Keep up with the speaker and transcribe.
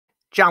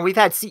John, we've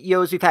had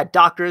CEOs, we've had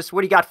doctors.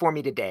 What do you got for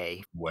me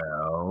today?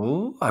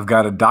 Well, I've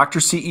got a Dr.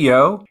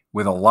 CEO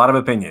with a lot of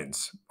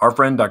opinions. Our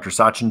friend, Dr.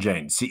 Sachin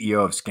Jain,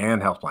 CEO of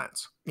Scan Health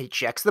Plans. He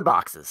checks the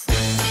boxes.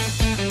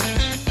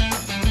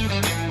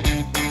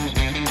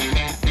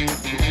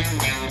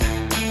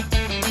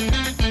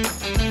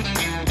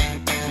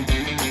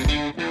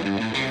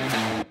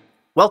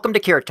 Welcome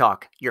to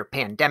CareTalk, your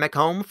pandemic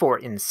home for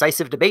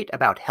incisive debate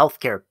about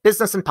healthcare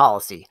business and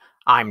policy.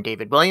 I'm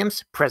David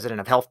Williams,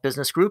 president of Health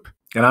Business Group.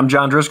 And I'm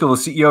John Driscoll, the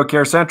CEO of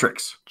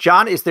CareCentrix.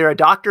 John, is there a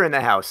doctor in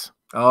the house?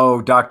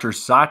 Oh, Dr.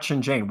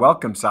 Sachin Jain.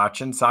 Welcome,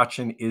 Sachin.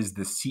 Sachin is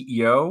the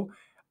CEO,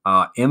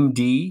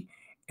 MD,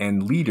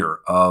 and leader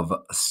of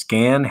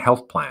Scan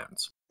Health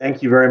Plans.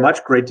 Thank you very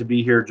much. Great to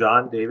be here,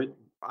 John, David.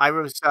 I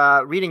was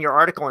reading your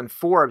article in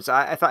Forbes.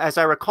 I thought, as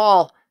I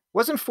recall,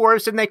 wasn't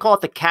Forbes, didn't they call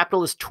it the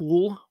capitalist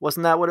tool?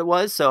 Wasn't that what it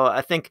was? So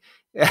I think,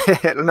 I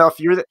don't know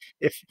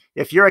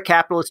if you're a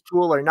capitalist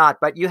tool or not,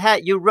 but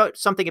you wrote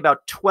something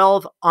about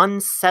 12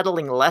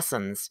 unsettling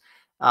lessons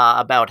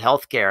about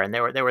healthcare, and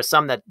there were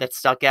some that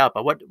stuck out.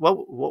 But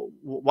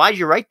why did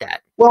you write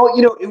that? Well,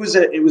 it was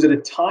at a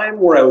time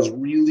where I was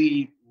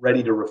really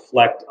ready to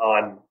reflect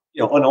on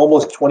an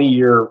almost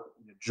 20-year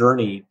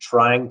journey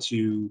trying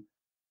to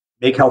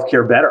make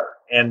healthcare better,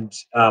 and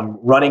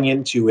running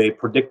into a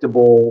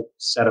predictable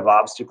set of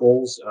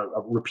obstacles,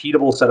 a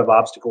repeatable set of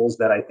obstacles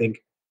that I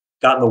think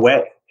got in the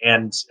way.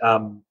 And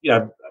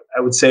I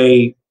would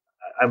say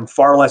I'm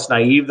far less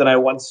naive than I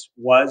once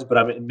was, but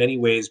I'm in many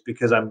ways,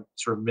 because I'm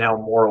sort of now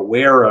more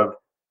aware of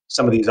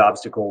some of these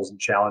obstacles and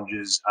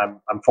challenges,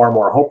 I'm far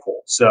more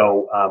hopeful.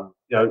 So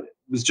it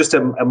was just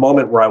a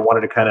moment where I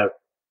wanted to kind of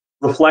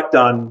reflect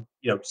on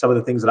some of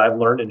the things that I've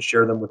learned and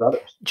share them with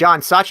others.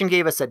 John, Sachin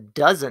gave us a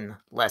dozen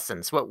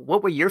lessons.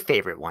 What were your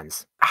favorite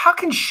ones? How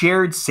can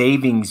shared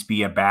savings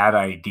be a bad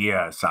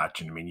idea,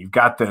 Sachin? I mean, you've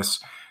got this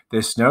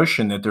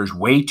notion that there's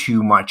way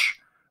too much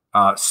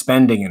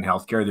spending in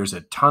healthcare. There's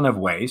a ton of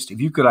waste. If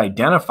you could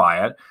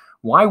identify it,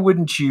 why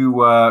wouldn't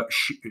you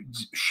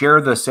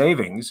share the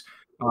savings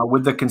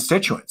with the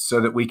constituents so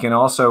that we can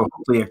also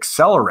hopefully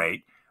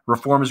accelerate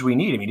reforms we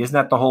need? I mean, isn't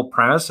that the whole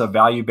premise of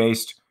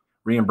value-based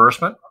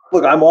reimbursement?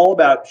 Look, I'm all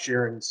about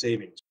sharing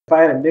savings. If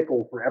I had a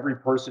nickel for every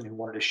person who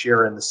wanted to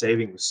share in the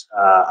savings,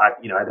 I'd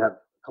have a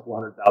couple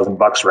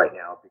 $100,000 right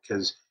now,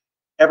 because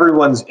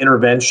everyone's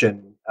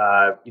intervention,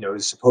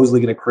 is supposedly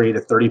going to create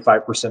a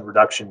 35%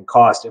 reduction in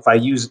cost. If I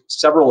use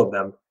several of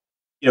them,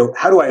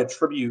 how do I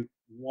attribute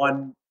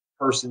one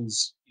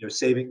person's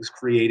savings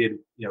created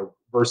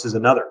versus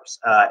another's?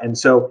 And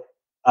so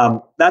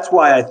that's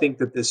why I think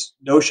that this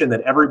notion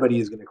that everybody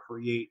is going to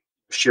create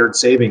shared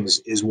savings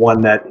is one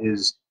that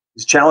is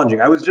challenging.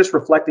 I was just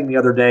reflecting the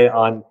other day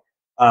on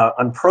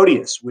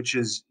Proteus, which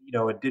is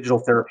a digital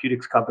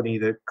therapeutics company,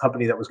 the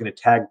company that was going to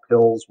tag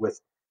pills with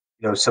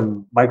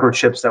some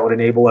microchips that would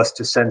enable us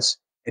to sense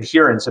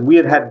adherence. And we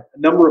had a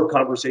number of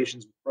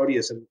conversations with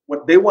Proteus, and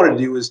what they wanted to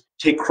do is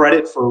take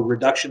credit for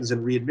reductions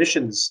in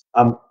readmissions.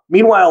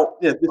 Meanwhile,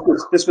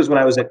 this was when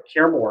I was at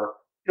CareMore.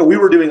 We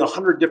were doing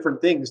 100 different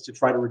things to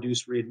try to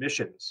reduce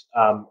readmissions.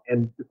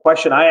 And the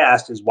question I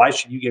asked is, why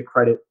should you get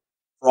credit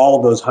for all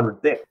of those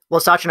 100 things? Well,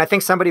 Sachin, I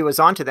think somebody was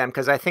onto them,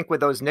 because I think with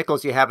those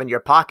nickels you have in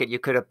your pocket, you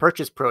could have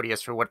purchased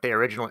Proteus for what they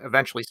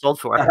eventually sold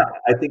for.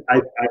 I think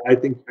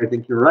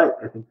you're right.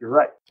 I think you're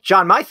right.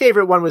 John, my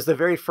favorite one was the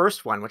very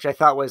first one, which I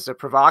thought was a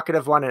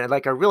provocative one and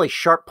like a really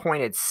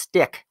sharp-pointed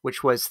stick,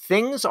 which was,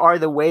 things are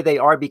the way they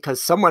are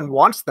because someone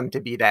wants them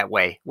to be that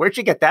way. Where'd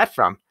you get that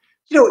from?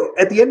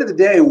 At the end of the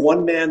day,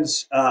 one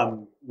man's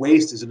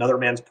waste is another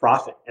man's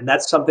profit. And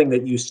that's something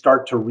that you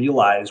start to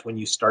realize when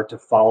you start to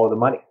follow the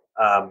money.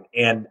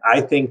 And I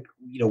think,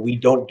 we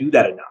don't do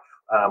that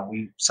enough.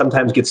 We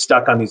sometimes get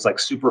stuck on these like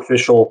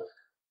superficial,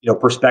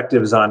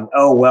 perspectives on,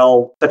 oh,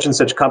 well, such and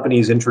such company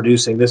is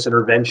introducing this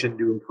intervention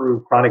to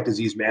improve chronic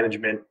disease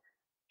management,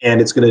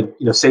 and it's going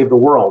to, save the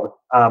world.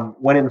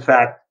 When in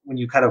fact, when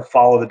you kind of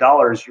follow the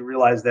dollars, you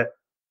realize that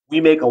we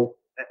make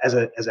as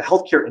a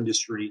healthcare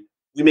industry,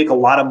 we make a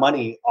lot of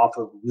money off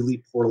of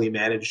really poorly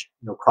managed,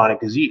 chronic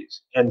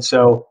disease. And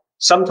so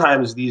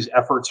sometimes these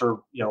efforts are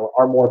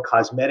more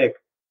cosmetic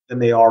than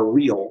they are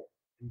real.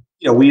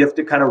 We have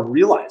to kind of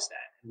realize that.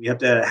 We have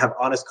to have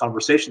honest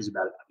conversations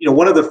about it.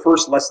 One of the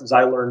first lessons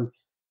I learned,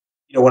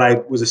 when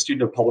I was a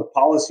student of public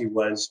policy,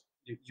 was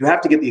you have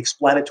to get the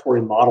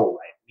explanatory model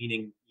right,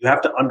 meaning you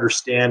have to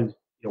understand,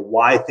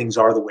 why things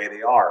are the way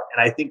they are.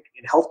 And I think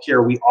in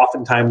healthcare, we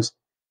oftentimes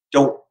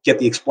don't get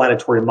the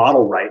explanatory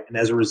model right. And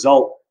as a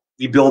result,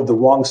 we build the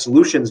wrong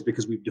solutions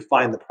because we've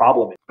defined the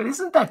problem. But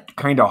isn't that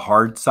kind of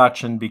hard,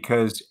 Sachin?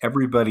 Because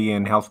everybody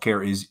in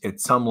healthcare is at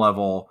some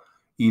level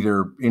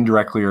either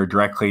indirectly or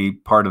directly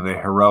part of the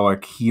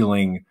heroic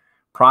healing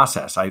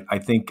process. I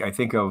think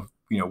of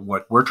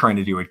what we're trying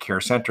to do at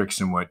CareCentrix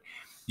and what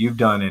you've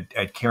done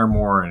at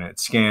CareMore and at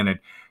Scan, at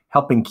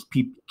helping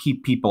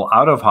keep people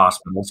out of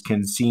hospitals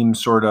can seem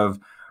sort of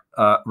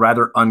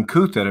rather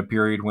uncouth at a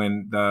period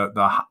when the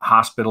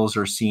hospitals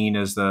are seen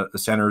as the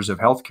centers of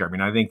healthcare. I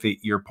mean, I think that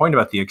your point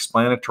about the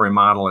explanatory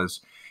model is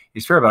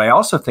is fair. But I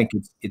also think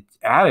it's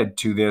added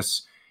to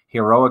this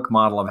heroic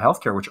model of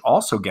healthcare, which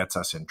also gets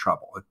us in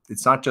trouble.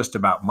 It's not just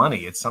about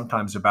money. It's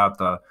sometimes about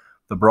the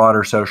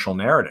broader social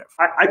narrative.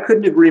 I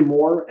couldn't agree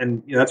more.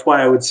 And that's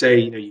why I would say,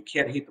 you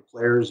can't hate the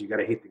players, you got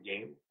to hate the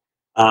game.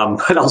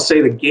 But I'll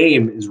say the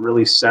game is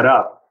really set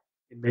up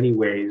in many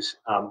ways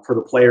for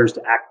the players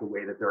to act the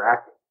way that they're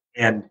acting.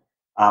 And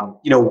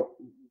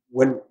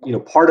when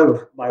part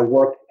of my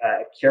work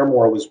at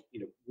CareMore was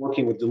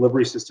working with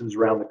delivery systems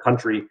around the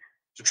country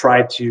to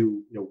try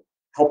to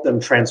help them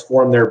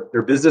transform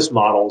their business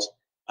models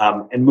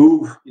and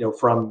move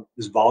from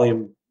this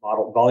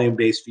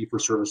volume-based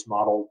fee-for-service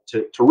model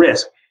to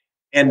risk.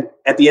 And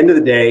at the end of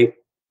the day,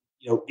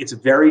 it's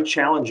very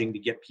challenging to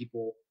get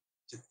people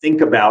to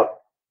think about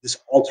this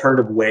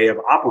alternative way of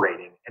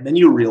operating. And then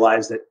you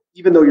realize that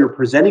even though you're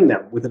presenting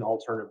them with an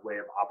alternative way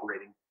of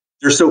operating,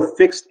 they're so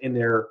fixed in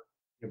their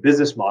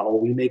business model.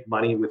 We make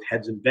money with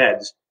heads and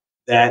beds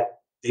that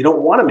they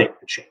don't want to make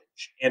the change.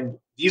 And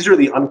these are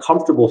the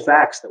uncomfortable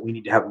facts that we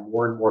need to have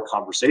more and more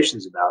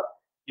conversations about.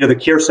 The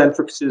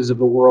CareCentrixes of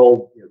the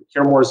world, the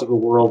CareMores of the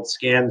world,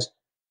 scans.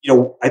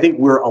 I think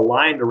we're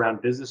aligned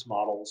around business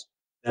models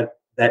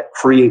that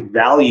create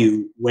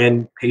value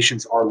when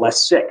patients are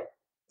less sick.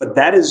 But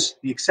that is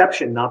the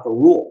exception, not the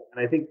rule.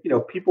 And I think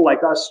people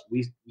like us,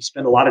 we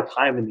spend a lot of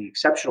time in the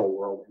exceptional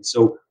world, and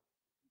so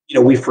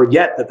we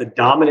forget that the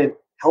dominant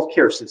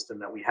healthcare system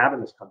that we have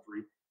in this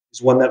country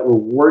is one that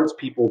rewards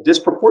people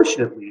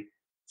disproportionately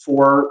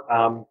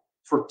for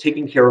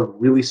taking care of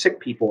really sick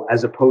people,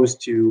 as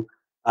opposed to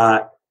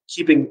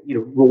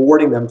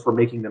rewarding them for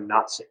making them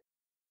not sick.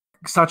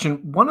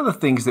 Sachin, one of the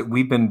things that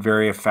we've been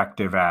very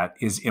effective at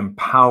is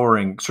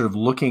empowering, sort of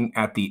looking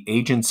at the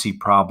agency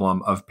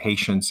problem of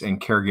patients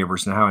and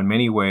caregivers, and how in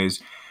many ways,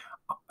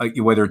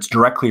 whether it's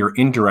directly or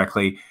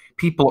indirectly,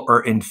 people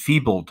are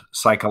enfeebled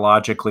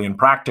psychologically and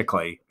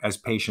practically as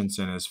patients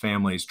and as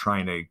families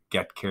trying to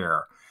get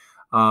care.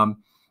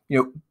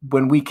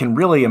 When we can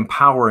really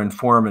empower,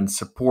 inform, and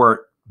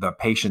support the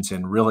patients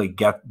and really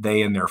get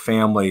they and their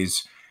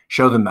families,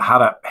 show them how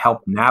to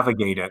help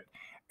navigate it,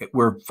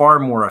 we're far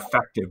more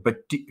effective.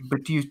 But do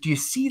you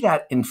see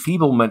that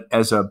enfeeblement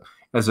as a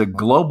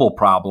global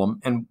problem?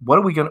 And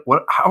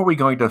how are we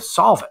going to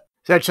solve it?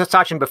 So just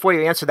Sachin, before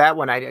you answer that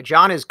one,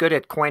 John is good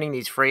at coining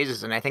these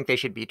phrases, and I think they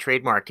should be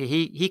trademarked.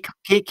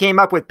 He came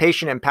up with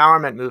patient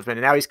empowerment movement,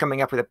 and now he's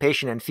coming up with a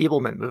patient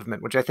enfeeblement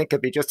movement, which I think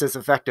could be just as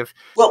effective.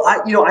 Well,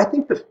 I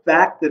think the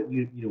fact that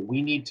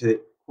we need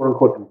to quote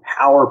unquote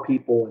empower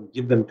people and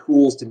give them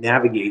tools to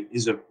navigate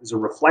is a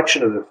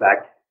reflection of the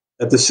fact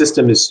that the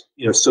system is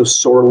so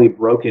sorely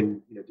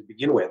broken to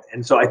begin with.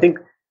 And so I think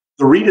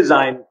the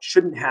redesign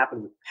shouldn't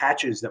happen with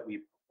patches that we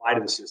apply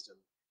to the system.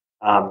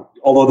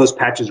 Although those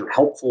patches are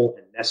helpful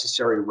and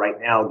necessary right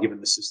now, given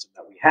the system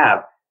that we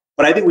have.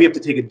 But I think we have to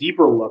take a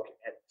deeper look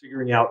at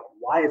figuring out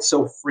why it's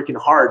so freaking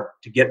hard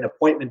to get an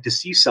appointment to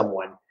see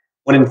someone,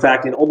 when in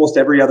fact, in almost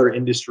every other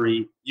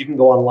industry, you can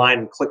go online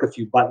and click a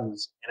few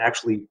buttons and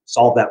actually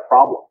solve that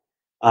problem.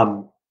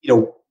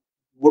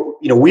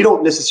 We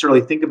don't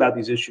necessarily think about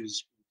these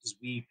issues because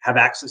we have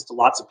access to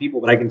lots of people,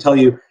 but I can tell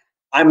you,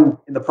 I'm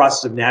in the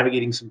process of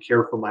navigating some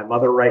care for my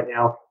mother right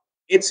now.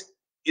 It's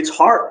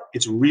hard.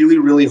 It's really,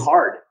 really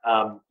hard.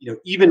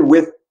 Even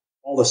with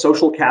all the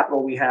social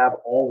capital we have,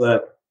 all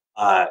the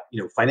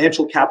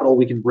financial capital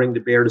we can bring to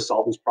bear to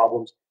solve these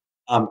problems,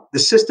 the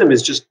system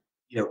is just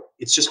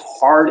it's just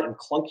hard and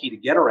clunky to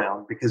get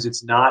around because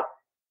it's not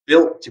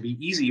built to be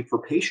easy for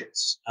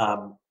patients. I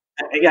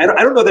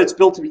don't know that it's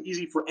built to be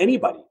easy for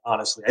anybody.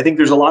 Honestly, I think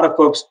there's a lot of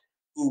folks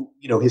who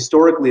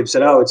historically have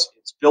said, "Oh, it's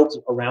built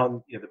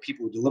around the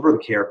people who deliver the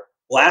care."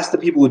 Well, ask the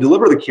people who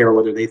deliver the care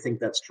whether they think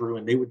that's true,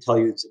 and they would tell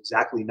you it's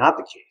exactly not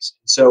the case.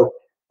 And so,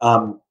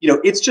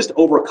 it's just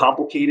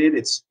overcomplicated.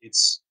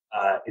 It's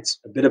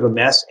a bit of a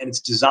mess, and it's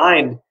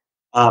designed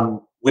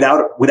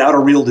without a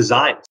real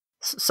design.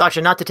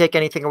 Sachin, not to take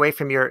anything away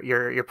from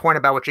your point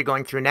about what you're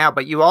going through now,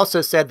 but you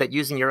also said that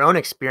using your own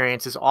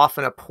experience is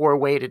often a poor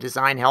way to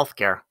design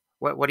healthcare.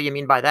 What do you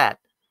mean by that?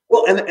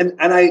 Well, and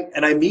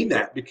I mean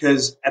that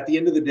because at the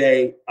end of the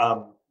day,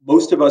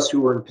 most of us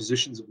who are in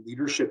positions of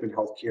leadership in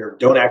healthcare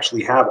don't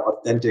actually have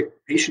authentic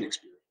patient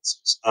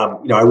experiences.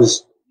 I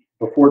was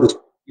before this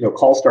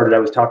call started, I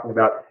was talking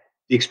about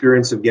the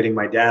experience of getting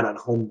my dad on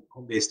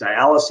home-based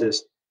dialysis.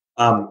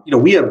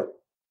 We have,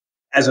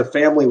 as a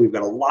family, we've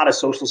got a lot of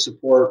social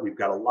support. We've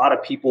got a lot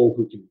of people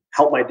who can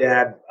help my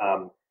dad.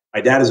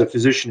 My dad is a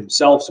physician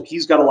himself, so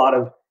he's got a lot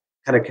of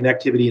kind of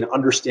connectivity and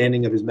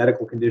understanding of his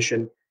medical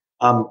condition.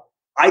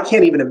 I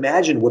can't even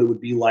imagine what it would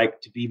be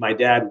like to be my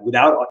dad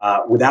without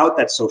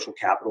that social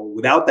capital,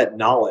 without that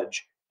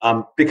knowledge,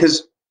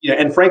 because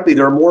and frankly,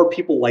 there are more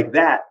people like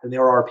that than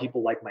there are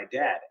people like my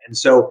dad. And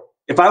so,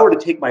 if I were to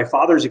take my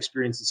father's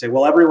experience and say,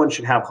 well, everyone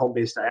should have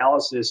home-based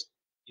dialysis,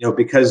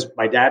 because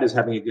my dad is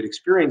having a good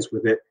experience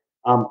with it,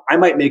 I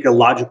might make a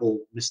logical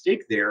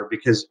mistake there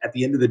because at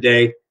the end of the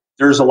day,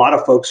 there's a lot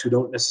of folks who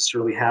don't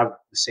necessarily have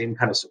the same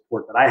kind of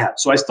support that I have.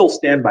 So I still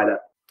stand by that.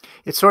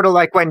 It's sort of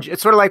like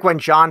when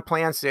John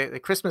plans the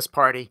Christmas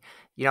party.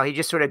 You know, he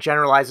just sort of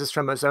generalizes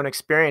from his own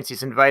experience.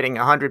 He's inviting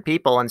 100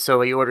 people, and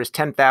so he orders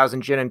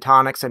 10,000 gin and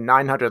tonics and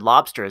 900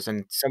 lobsters.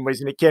 And some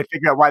reason he can't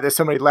figure out why there's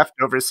so many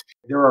leftovers.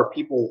 There are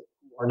people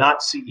who are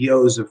not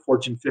CEOs of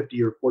Fortune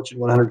 50 or Fortune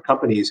 100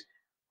 companies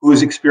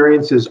whose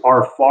experiences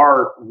are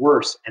far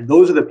worse. And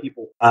those are the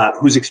people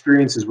whose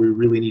experiences we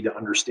really need to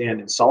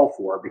understand and solve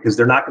for, because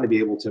they're not going to be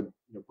able to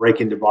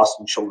break into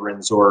Boston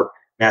Children's or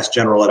Mass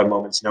General at a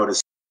moment's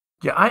notice.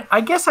 Yeah,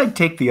 I guess I'd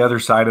take the other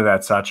side of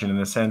that, Sachin, in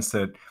the sense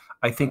that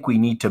I think we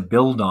need to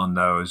build on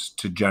those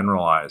to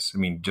generalize. I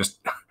mean,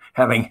 just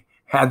having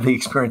had the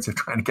experience of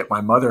trying to get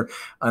my mother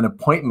an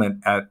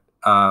appointment at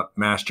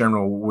Mass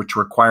General, which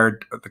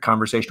required the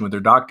conversation with her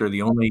doctor,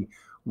 the only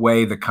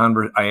way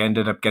I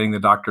ended up getting the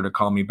doctor to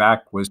call me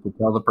back was to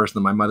tell the person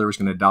that my mother was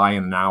going to die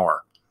in an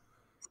hour.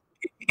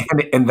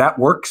 And that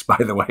works, by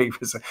the way.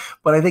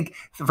 But I think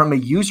from a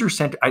user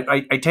center,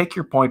 I take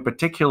your point,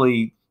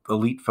 particularly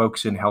elite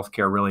folks in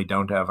healthcare really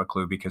don't have a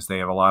clue because they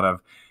have a lot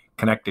of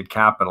connected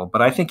capital.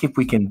 But I think if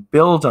we can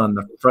build on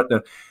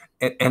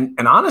and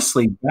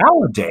honestly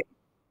validate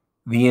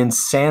the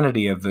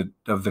insanity of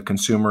the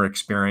consumer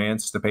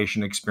experience, the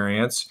patient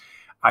experience,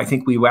 I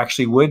think we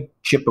actually would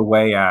chip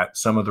away at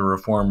some of the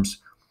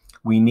reforms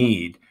we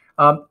need.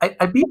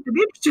 I'd be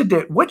interested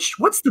to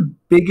what's the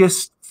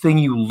biggest thing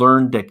you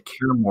learned at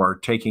CareMore,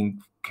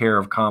 taking care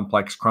of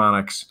complex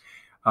chronics,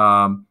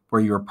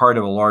 where you're part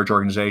of a large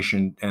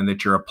organization and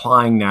that you're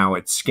applying now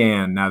at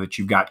SCAN, now that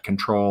you've got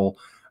control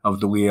of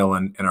the wheel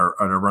and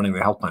are running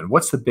the health plan?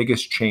 What's the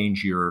biggest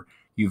change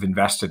you've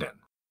invested in?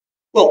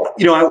 Well,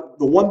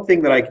 the one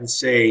thing that I can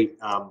say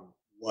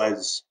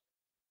was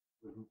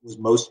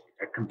most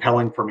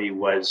compelling for me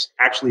was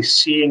actually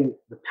seeing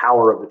the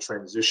power of the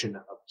transition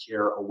of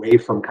care away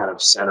from kind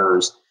of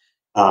centers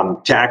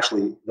to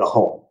actually the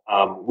home.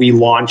 We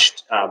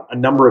launched a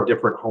number of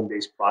different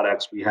home-based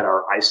products. We had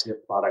our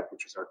iSnip product,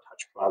 which is our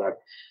touch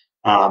product.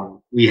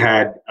 We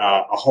had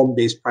a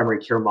home-based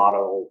primary care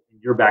model in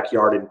your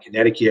backyard in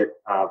Connecticut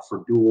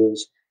for duals.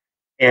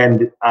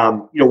 And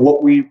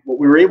what we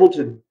were able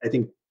to, I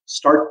think,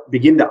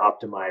 begin to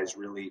optimize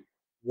really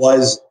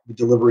was the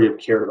delivery of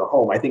care to the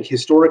home. I think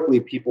historically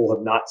people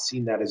have not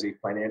seen that as a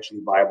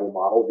financially viable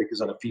model because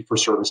on a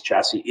fee-for-service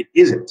chassis it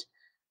isn't.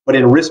 But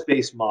in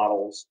risk-based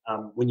models,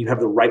 when you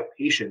have the right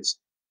patients,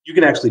 you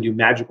can actually do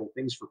magical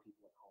things for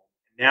people at home.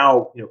 And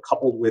now,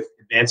 coupled with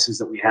advances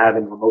that we have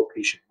in remote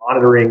patient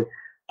monitoring,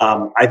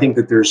 I think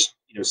that there's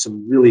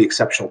some really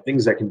exceptional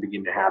things that can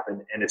begin to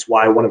happen. And it's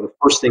why one of the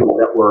first things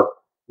that we're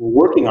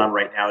working on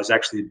right now is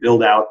actually the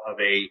build out of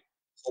a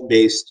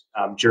home-based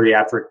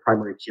geriatric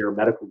primary care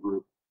medical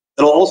group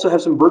that'll also have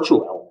some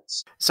virtual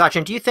elements.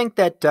 Sachin, do you think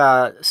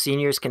that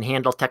seniors can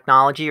handle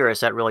technology, or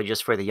is that really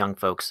just for the young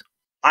folks?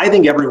 I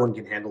think everyone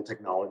can handle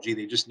technology.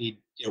 They just need,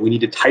 we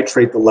need to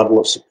titrate the level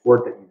of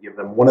support that you give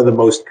them. One of the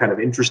most kind of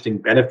interesting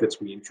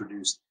benefits we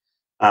introduced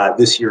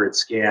this year at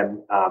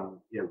SCAN,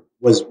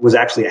 was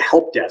actually a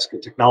help desk, a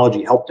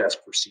technology help desk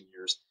for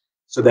seniors,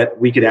 so that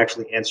we could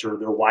actually answer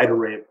their wide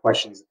array of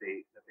questions that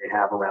they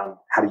have around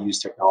how to use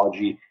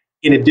technology,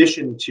 in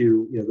addition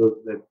to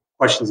the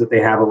questions that they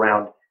have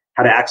around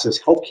how to access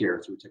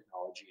healthcare through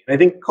technology. And I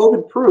think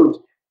COVID proved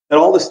that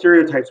all the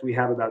stereotypes we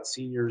have about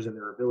seniors and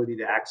their ability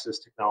to access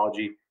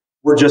technology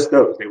were just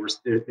those. They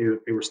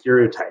were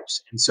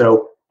stereotypes. And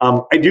so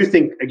I do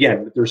think,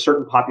 again, that there are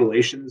certain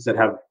populations that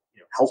have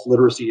health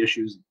literacy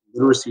issues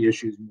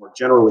more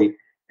generally.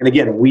 And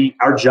again,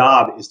 our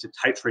job is to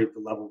titrate the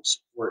level of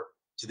support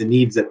to the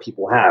needs that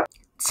people have.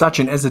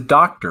 Sachin, as a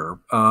doctor,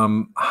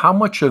 how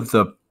much of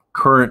the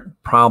current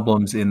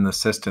problems in the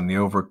system, the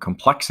over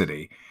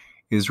complexity,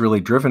 is really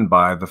driven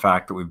by the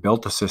fact that we've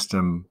built a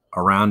system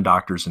around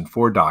doctors and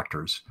for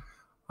doctors,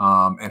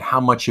 and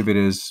how much of it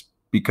is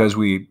because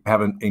we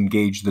haven't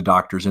engaged the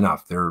doctors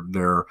enough?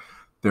 There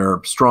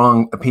are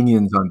strong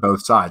opinions on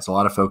both sides. A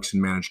lot of folks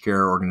in managed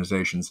care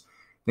organizations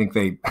think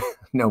they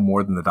know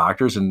more than the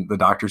doctors, and the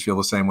doctors feel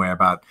the same way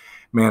about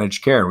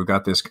managed care. We've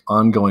got this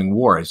ongoing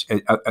war.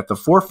 At the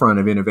forefront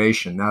of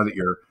innovation, now that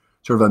you're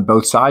sort of on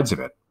both sides of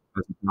it,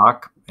 as a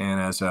doc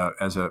and as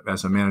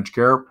a managed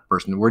care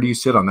person, where do you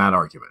sit on that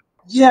argument?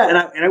 Yeah,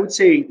 and I would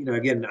say,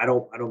 again, I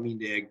don't mean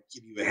to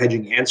give you a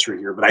hedging answer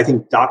here, but I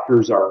think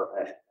doctors are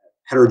a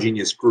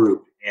heterogeneous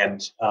group,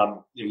 and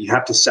you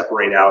have to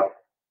separate out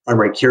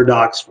primary care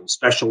docs from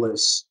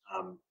specialists,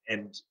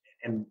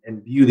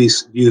 and view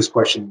this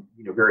question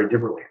very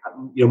differently.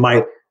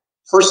 My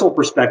personal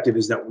perspective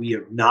is that we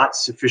have not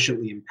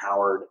sufficiently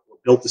empowered or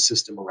built the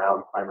system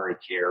around primary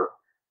care.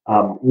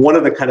 One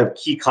of the kind of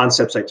key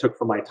concepts I took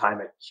from my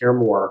time at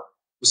CareMore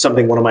was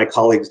something one of my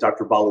colleagues,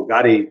 Dr. Balu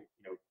Gadi,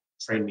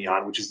 trained me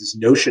on, which is this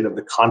notion of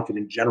the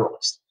confident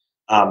generalist.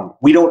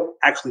 We don't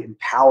actually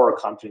empower a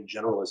confident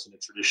generalist in a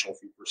traditional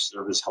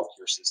fee-for-service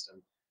healthcare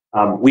system.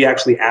 We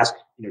actually ask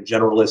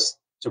generalists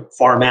to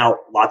farm out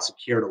lots of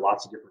care to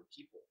lots of different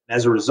people. And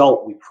as a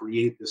result, we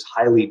create this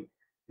highly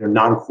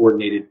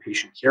non-coordinated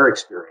patient care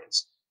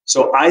experience.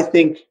 So I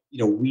think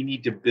we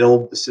need to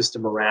build the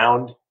system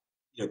around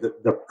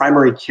the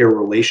primary care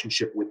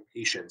relationship with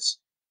patients.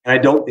 And I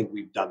don't think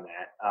we've done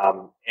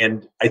that.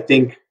 And I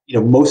think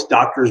most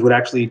doctors would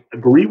actually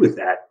agree with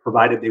that,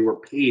 provided they were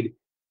paid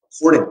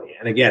accordingly.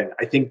 And again,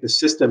 I think the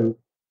system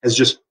has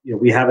just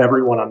we have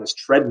everyone on this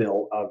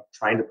treadmill of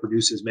trying to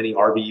produce as many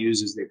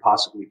RVUs as they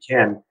possibly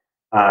can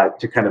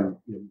to kind of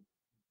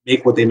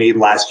make what they made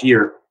last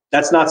year.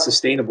 That's not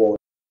sustainable.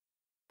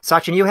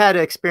 Sachin, you had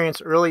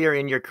experience earlier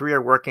in your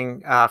career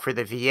working for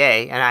the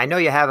VA, and I know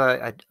you have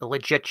a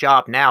legit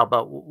job now,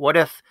 but what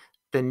if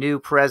the new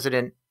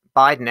President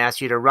Biden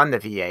asked you to run the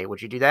VA?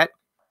 Would you do that?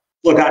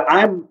 Look,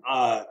 I'm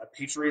a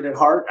patriot at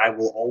heart. I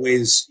will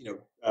always,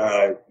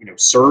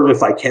 serve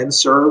if I can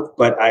serve,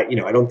 but I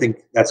don't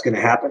think that's going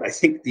to happen. I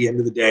think at the end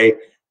of the day,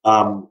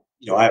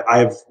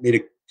 I've made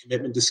a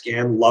commitment to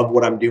SCAN, love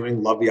what I'm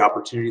doing, love the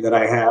opportunity that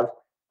I have.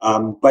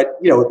 But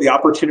the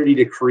opportunity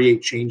to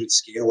create change at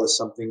scale is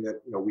something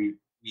that we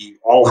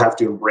all have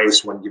to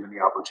embrace when given the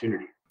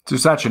opportunity. So,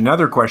 such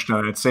another question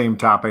on that same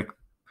topic.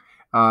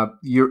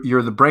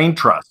 You're the brain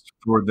trust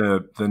for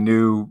the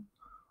new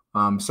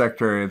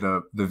Secretary of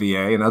the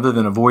VA, and other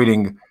than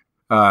avoiding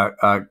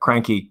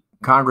cranky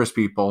Congress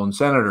people and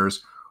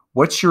senators,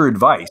 what's your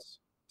advice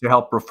to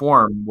help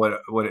reform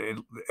what it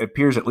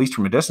appears, at least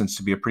from a distance,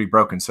 to be a pretty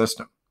broken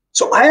system?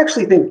 So I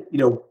actually think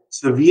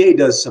so the VA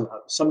does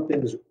some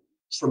things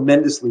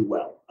tremendously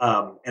well,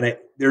 and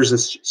there's a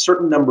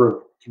certain number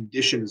of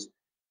conditions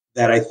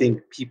that I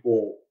think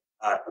people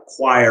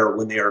acquire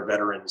when they are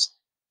veterans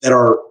that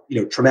are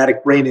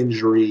traumatic brain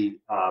injury,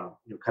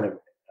 kind of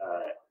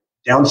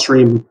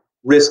downstream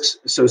risks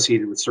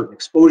associated with certain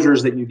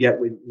exposures that you get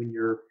when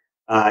you're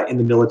in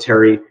the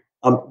military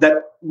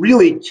that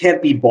really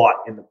can't be bought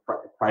in the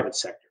private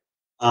sector.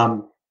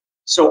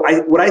 So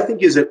what I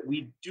think is that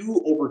we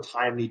do over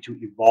time need to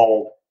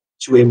evolve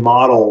to a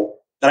model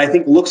that I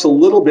think looks a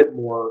little bit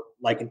more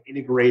like an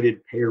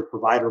integrated payer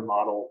provider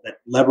model that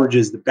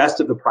leverages the best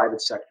of the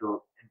private sector,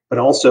 but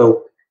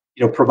also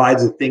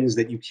provides the things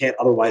that you can't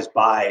otherwise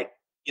buy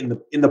in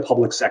the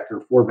public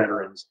sector for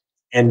veterans,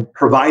 and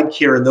provide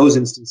care in those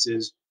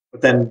instances,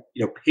 but then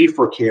pay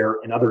for care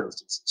in other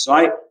instances. So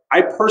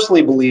I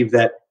personally believe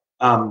that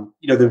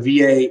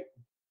the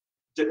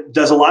VA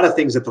does a lot of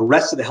things that the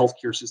rest of the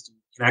healthcare system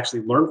can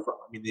actually learn from.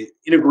 I mean, the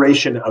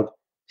integration of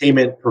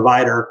payment,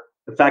 provider,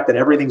 the fact that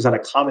everything's on a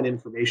common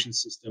information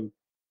system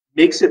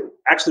makes it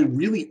actually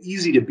really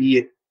easy to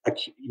be a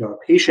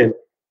patient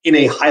in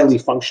a highly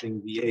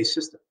functioning VA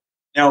system.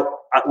 Now,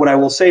 what I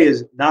will say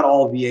is not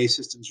all VA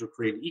systems are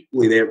created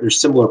equally. There's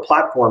similar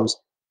platforms,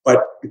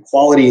 but the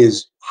quality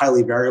is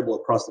highly variable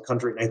across the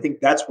country. And I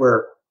think that's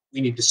where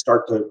we need to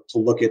start to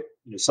look at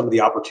some of the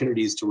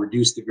opportunities to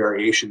reduce the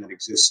variation that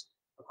exists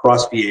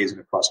across VAs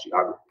and across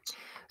geographies.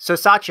 So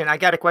Sachin, I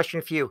got a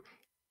question for you.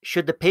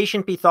 Should the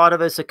patient be thought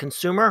of as a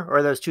consumer, or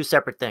are those two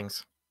separate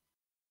things?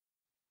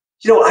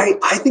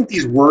 I think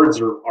these words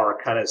are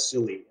kind of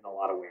silly in a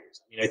lot of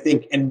ways. I mean, I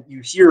think, and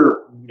you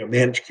hear,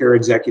 managed care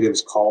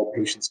executives call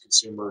patients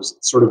consumers.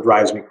 It sort of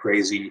drives me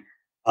crazy.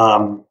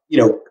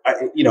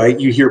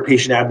 You hear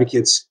patient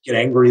advocates get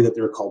angry that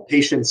they're called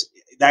patients.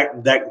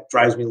 That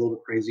drives me a little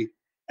bit crazy.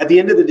 At the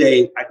end of the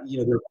day, at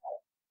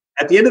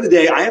the end of the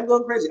day, I am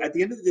going crazy. At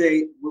the end of the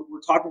day, what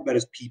we're talking about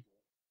is people.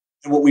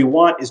 And what we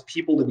want is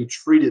people to be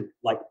treated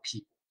like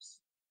people.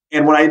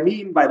 And what I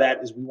mean by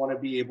that is we want to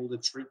be able to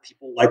treat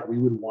people like we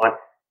would want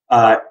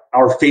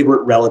our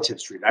favorite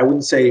relatives treated. I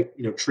wouldn't say,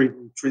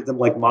 treat them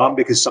like mom,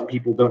 because some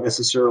people don't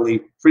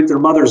necessarily treat their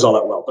mothers all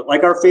that well, but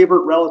like our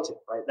favorite relative,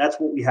 right? That's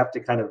what we have to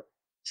kind of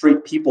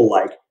treat people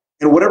like.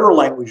 And whatever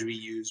language we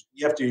use,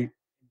 we have to,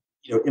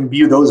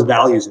 imbue those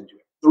values into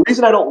it. The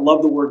reason I don't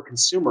love the word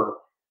consumer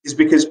is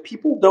because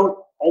people don't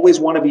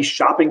always want to be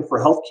shopping for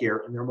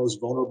healthcare in their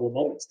most vulnerable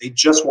moments. They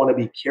just want to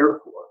be cared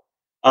for.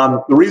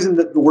 The reason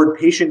that the word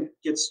patient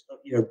gets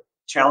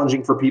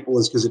challenging for people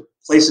is because it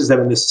places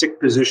them in this sick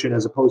position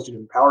as opposed to an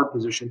empowered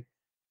position.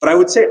 But I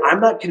would say I'm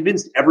not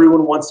convinced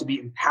everyone wants to be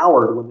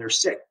empowered when they're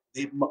sick.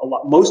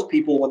 Most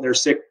people, when they're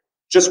sick,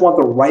 just want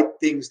the right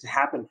things to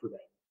happen for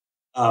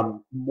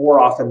them more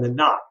often than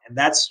not. And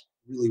that's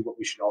really what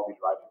we should all be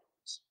driving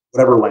towards,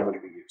 whatever language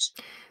we use.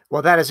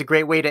 Well, that is a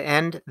great way to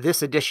end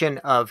this edition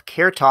of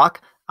CareTalk.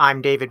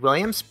 I'm David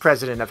Williams,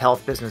 president of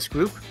Health Business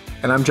Group.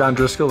 And I'm John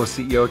Driscoll, the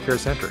CEO of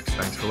CareCentrix.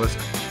 Thanks for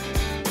listening.